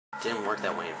Didn't work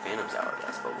that way in Phantom's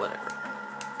Hourglass, but whatever.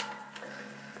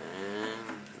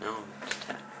 And no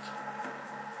attack.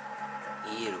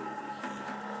 Ew.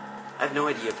 I have no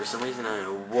idea. For some reason,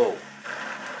 whoa.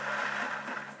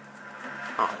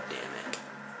 Oh, damn it.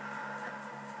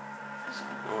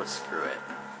 Oh, what? Screw it.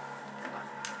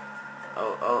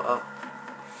 Oh.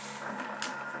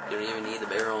 You don't even need the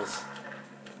barrels.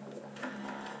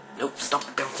 Nope, stop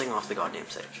bouncing off the goddamn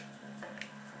stage.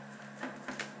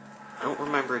 I don't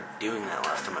remember doing that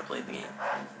last time I played the game.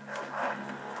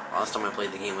 Last time I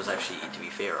played the game was actually, to be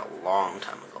fair, a long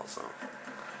time ago, so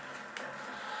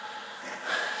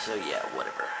yeah,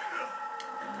 whatever.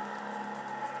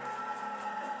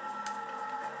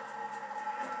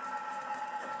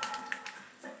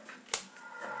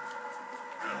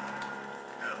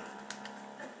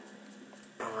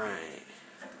 Alright.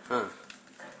 Huh.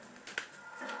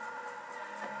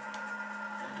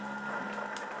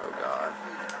 Oh god.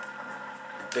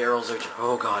 Barrels are...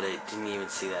 Oh god, I didn't even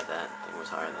see that thing was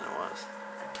higher than it was.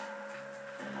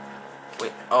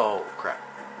 Wait, oh crap.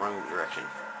 Wrong direction.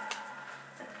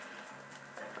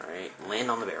 Alright, land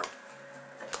on the barrel.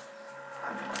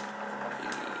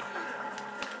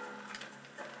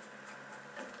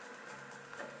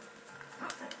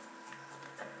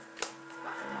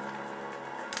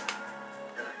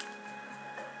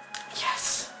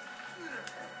 Yes!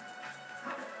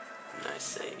 Nice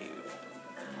save.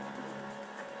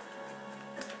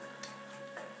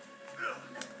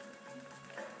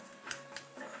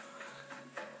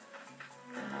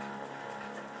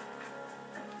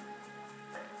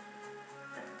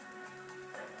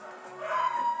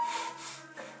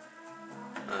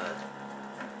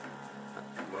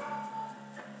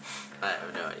 I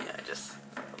have no idea, I just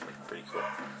thought that looked pretty cool.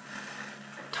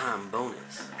 Time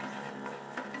bonus.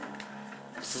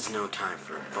 This is no time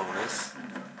for a bonus.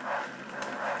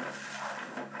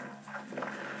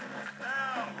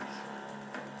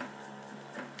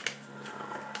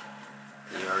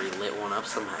 You already lit one up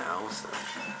somehow, so...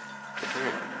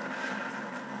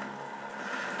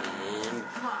 And...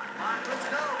 Come on, let's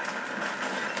go!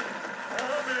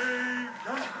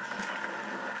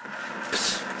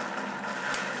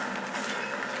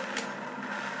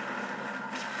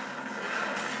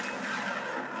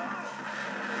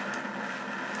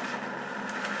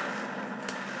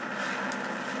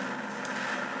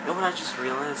 You know what I just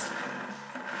realized?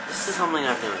 This is something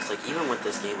I've noticed. Like, even with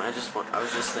this game, I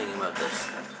was just thinking about this.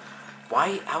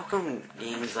 How come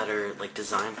games that are, like,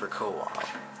 designed for co-op,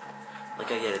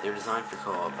 like, I get it, they're designed for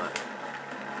co-op, but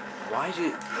why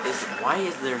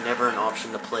is there never an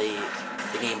option to play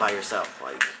the game by yourself?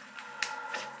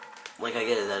 Like I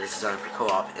get it that it's designed for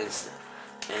co-op instant,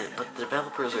 but the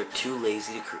developers are too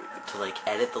lazy to like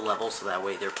edit the levels so that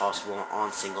way they're possible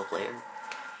on single player.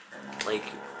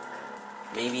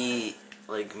 Maybe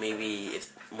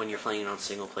if when you're playing on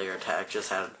single player attack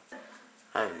just had,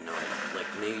 I have no idea, like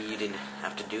maybe you didn't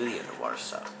have to do the underwater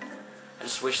stuff. I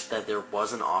just wish that there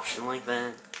was an option like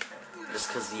that, just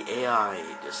because the AI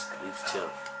just leads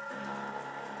to,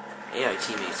 AI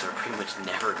teammates are pretty much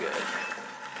never good.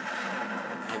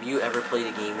 Have you ever played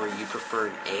a game where you prefer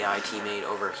an AI teammate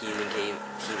over a human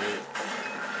teammate?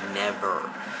 Never.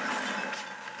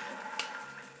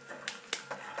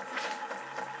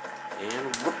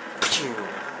 And whoop.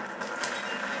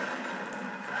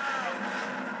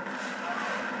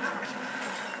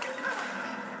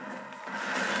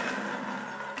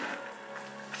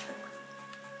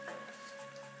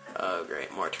 Oh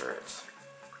great, more turrets.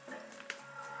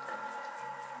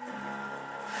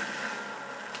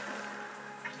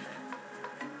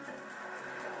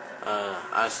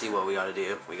 I see what we gotta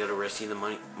do. We gotta rescue the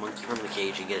monkey from the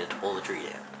cage and get it to pull the tree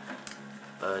down.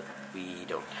 But we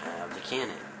don't have the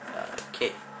cannon.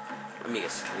 Okay. Let me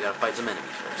guess. We gotta fight some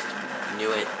enemies first.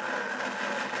 Knew it.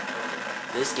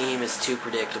 This game is too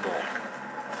predictable.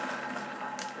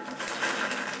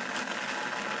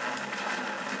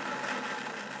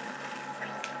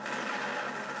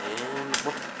 And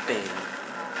whoop, bang.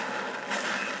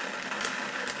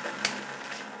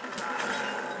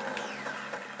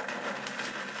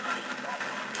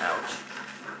 Ouch.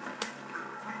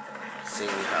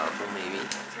 Insanely powerful, maybe.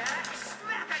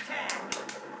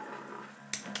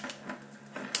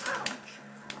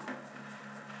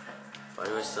 Why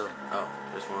do I still... Oh,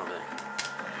 there's one over there.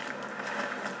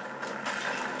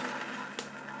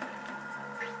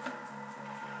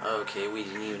 Okay, we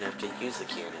didn't even have to use the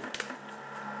cannon.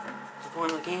 What's the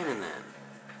point of the cannon then?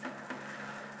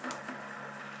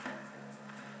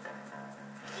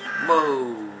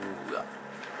 Whoa!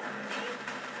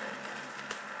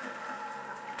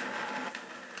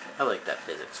 I like that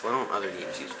physics. Why don't other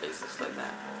games use physics like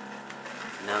that?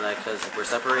 Now that because we're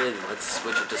separated, let's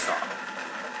switch it to stop.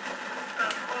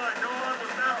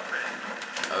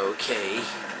 Okay.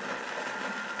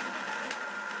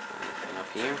 Anything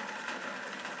up here?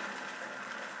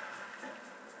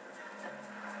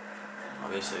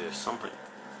 Obviously there's something.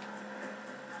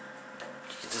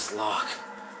 Jesus, lock.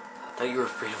 I thought you were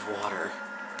afraid of water.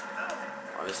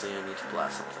 Obviously I need to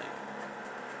blast something.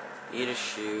 Need a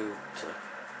shoot.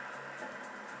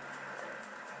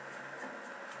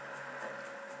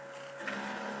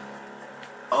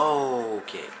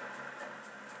 Okay.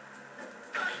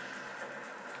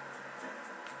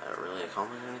 That really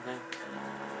accomplish anything?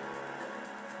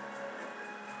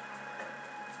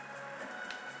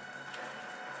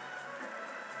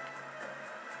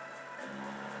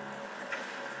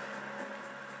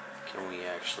 Can we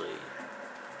actually...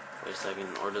 Wait a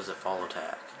second, or does it follow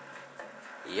tack?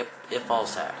 Yep, it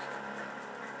follows tack.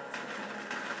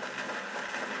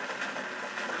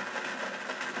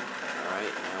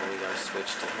 Alright, now we gotta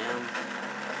switch to him.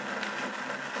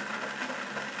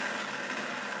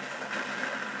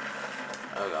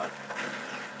 Oh god.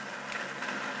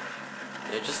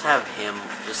 Yeah, just have him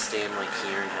just stand like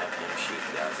here and have him shoot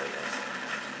the guys, I guess.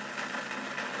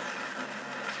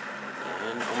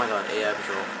 And, oh my god, AI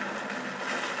patrol.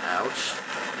 Ouch.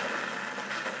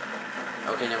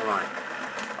 Okay, never mind.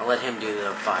 I'll let him do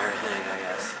the fire thing, I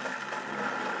guess.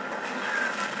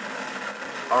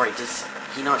 Alright, does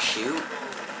he not shoot?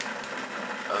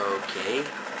 Okay.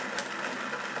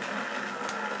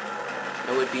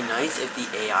 It would be nice if the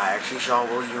AI actually shot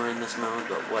while you were in this mode,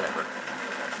 but whatever.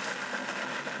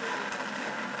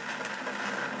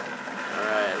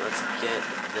 Alright, let's get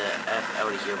the F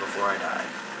out of here before I die.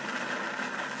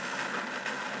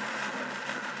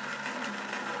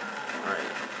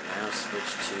 Alright, now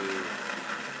switch to...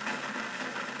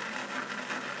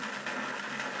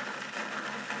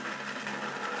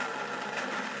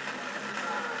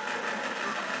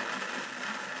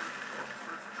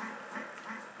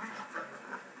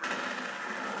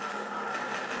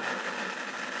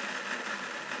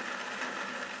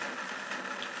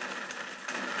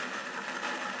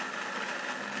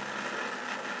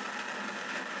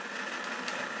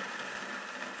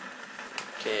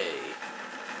 Okay.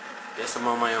 Guess I'm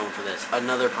on my own for this.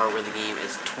 Another part where the game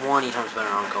is 20 times better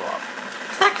on co-op.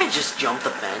 Does that guy just jump the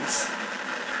fence?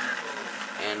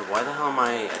 And why the hell are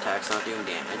my attacks not doing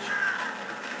damage?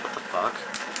 What the fuck?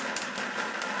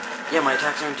 Yeah, my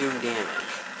attacks aren't doing damage.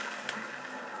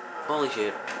 Holy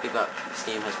shit. This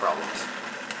game has problems.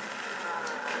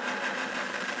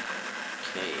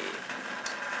 Okay.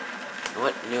 You know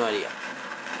what? New idea.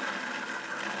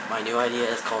 My new idea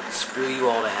is called Screw You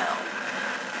All to Hell.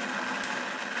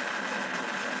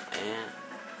 And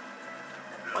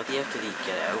why the F did he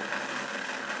get out?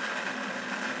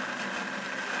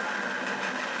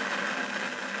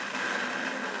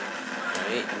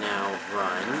 Alright, now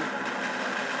run.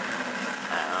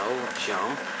 Ow,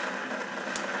 jump.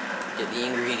 Get the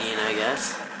ingredient, I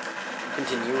guess.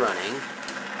 Continue running.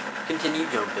 Continue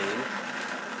jumping.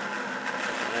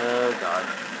 Oh god.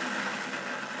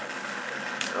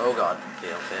 Oh god.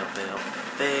 Fail, fail, fail.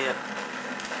 Fail.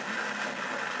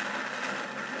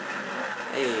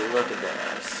 Hey, look at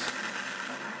this.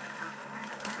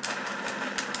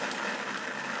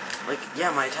 Like,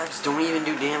 yeah, my attacks don't even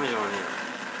do damage on him.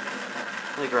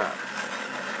 Holy crap.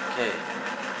 Okay.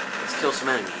 Let's kill some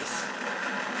enemies.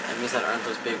 Enemies that aren't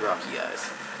those big rocky guys.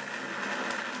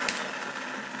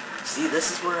 See,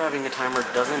 this is where having a timer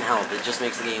doesn't help. It just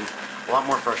makes the game a lot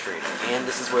more frustrating. And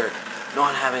this is where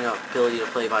not having an ability to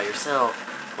play by yourself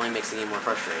only makes the game more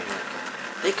frustrating. Like,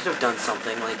 they could have done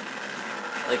something like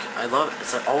I love it.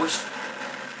 It's like always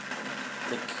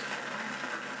like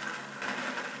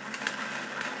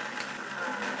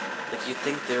you'd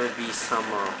think there would be some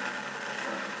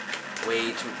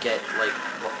way to get like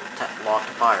locked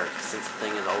to fire, since the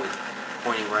thing is always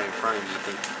pointing right in front of you. You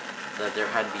think that there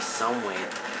had to be some way.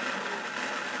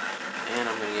 And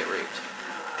I'm gonna get raped.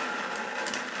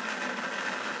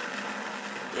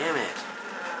 Damn it.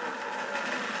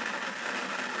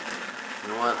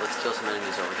 You know what? Let's kill some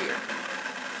enemies over here.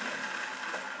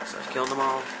 So I've killed them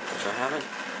all, which I haven't.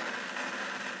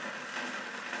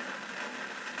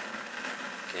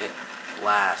 Okay,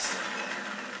 blast.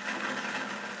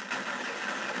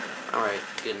 Alright,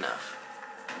 good enough.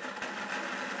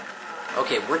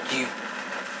 Okay, where'd you...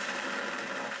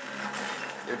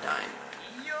 You're dying.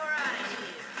 You're out of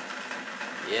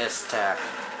here. Yes, Tack.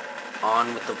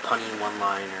 On with the punny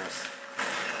one-liners.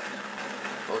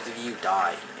 Both of you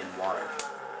die in water.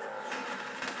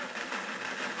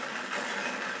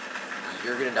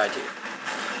 You're gonna die too.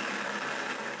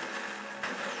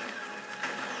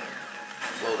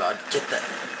 Oh god, get that.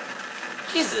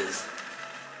 Jesus.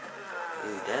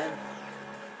 Is he dead?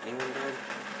 Anyone dead?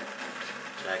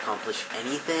 Did I accomplish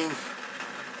anything?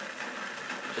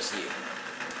 Just you.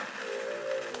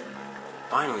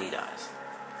 Finally he dies.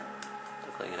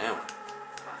 Took like an hour.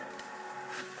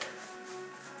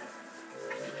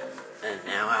 And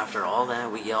now after all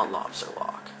that we yell lobster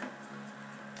walk.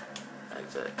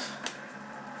 Exit.